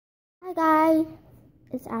Hi guys,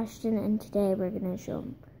 it's Ashton and today we're going to show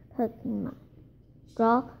Pokemon.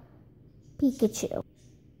 Draw Pikachu.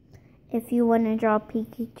 If you want to draw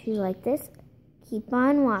Pikachu like this, keep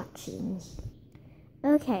on watching.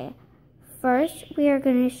 Okay, first we are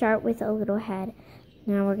going to start with a little head.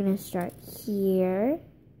 Now we're going to start here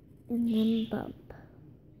and then bump.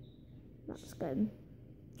 That's good.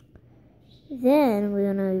 Then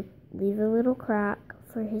we're going to leave a little crack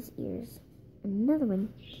for his ears. Another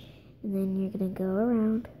one. And then you're going to go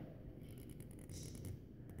around.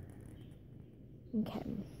 Okay.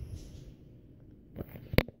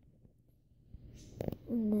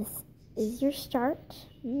 And this is your start.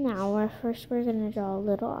 Now, we're going to draw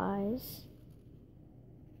little eyes.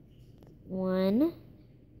 1,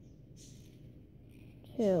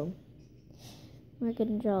 2. We're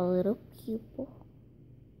going to draw a little pupil.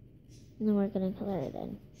 And then we're going to color it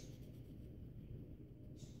in.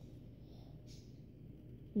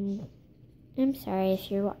 I'm sorry if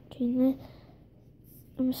you're watching this.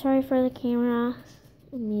 I'm sorry for the camera.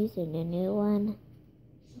 I'm using a new one.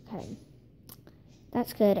 Okay.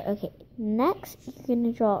 That's good. Okay. Next, you're going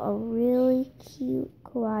to draw a really cute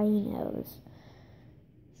kawaii nose.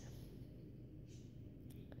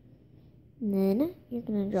 And then, you're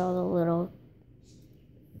going to draw the little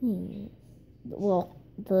thing. Well,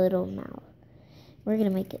 the little mouth. We're going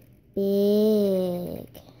to make it big.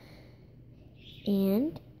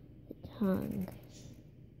 And the tongue.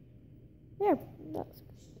 There, that's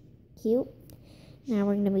cute. Now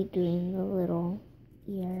we're going to be doing the little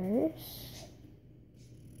ears.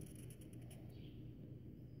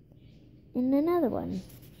 And another one.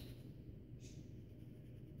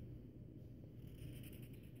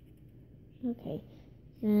 Okay,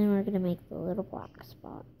 and then we're going to make the little black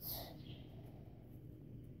spots.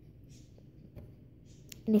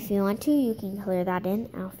 And if you want to, you can color that in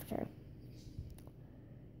after.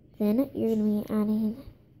 Then you're going to be adding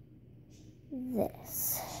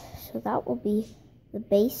this. So that will be the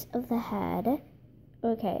base of the head.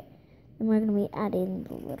 Okay. Then we're going to be adding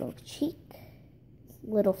the little cheek.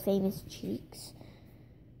 Little famous cheeks.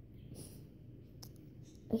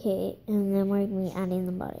 Okay. And then we're going to be adding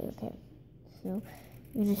the body. Okay. So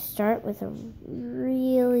you're going to start with a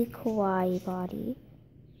really kawaii body.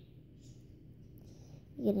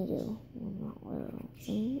 You're going to do one little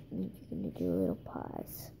thing. And then you're going to do little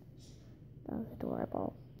paws. That was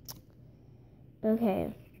adorable.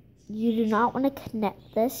 Okay, you do not want to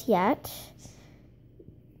connect this yet.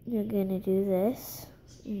 You're going to do this,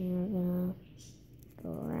 and you're going to go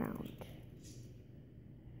around.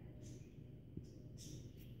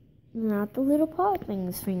 Not the little paw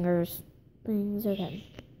fingers. Okay.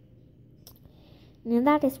 Now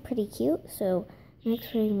that is pretty cute, so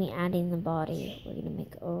next we're going to be adding the body. We're going to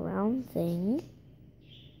make a round thing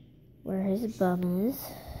where his bum is.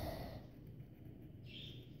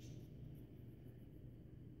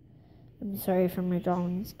 I'm sorry for my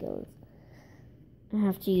drawing skills. I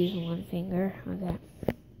have to use one finger. Okay.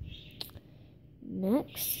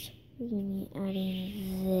 Next, we're going to be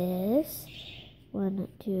adding this. 1,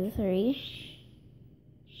 2, 3.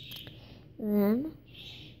 Then,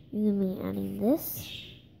 you're going to be adding this.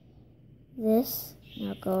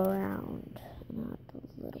 Now go around. And add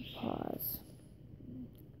those little paws.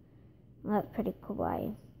 Well, that's pretty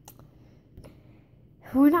kawaii.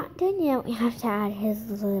 We're not done yet. We have to add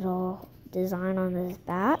his little design on his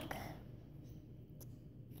back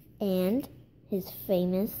and his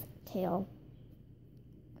famous tail.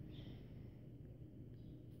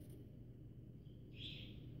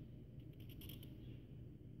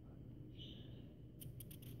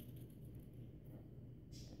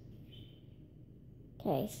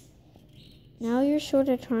 Okay, now you're sort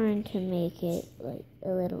of trying to make it like a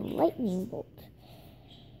little lightning bolt.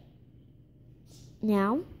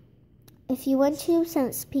 Now, if you want to,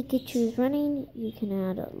 since Pikachu's running, you can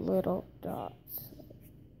add little dots.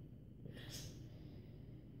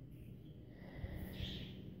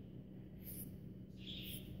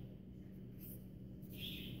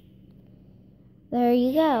 There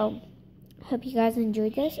you go. Hope you guys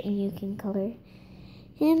enjoyed this and you can color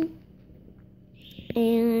him.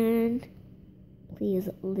 And please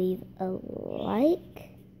leave a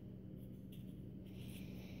like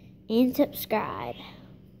and subscribe.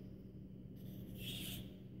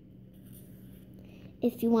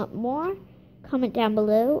 If you want more, comment down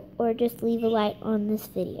below or just leave a like on this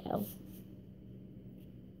video.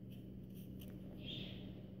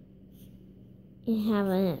 And have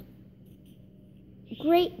a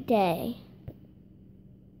great day.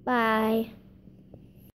 Bye.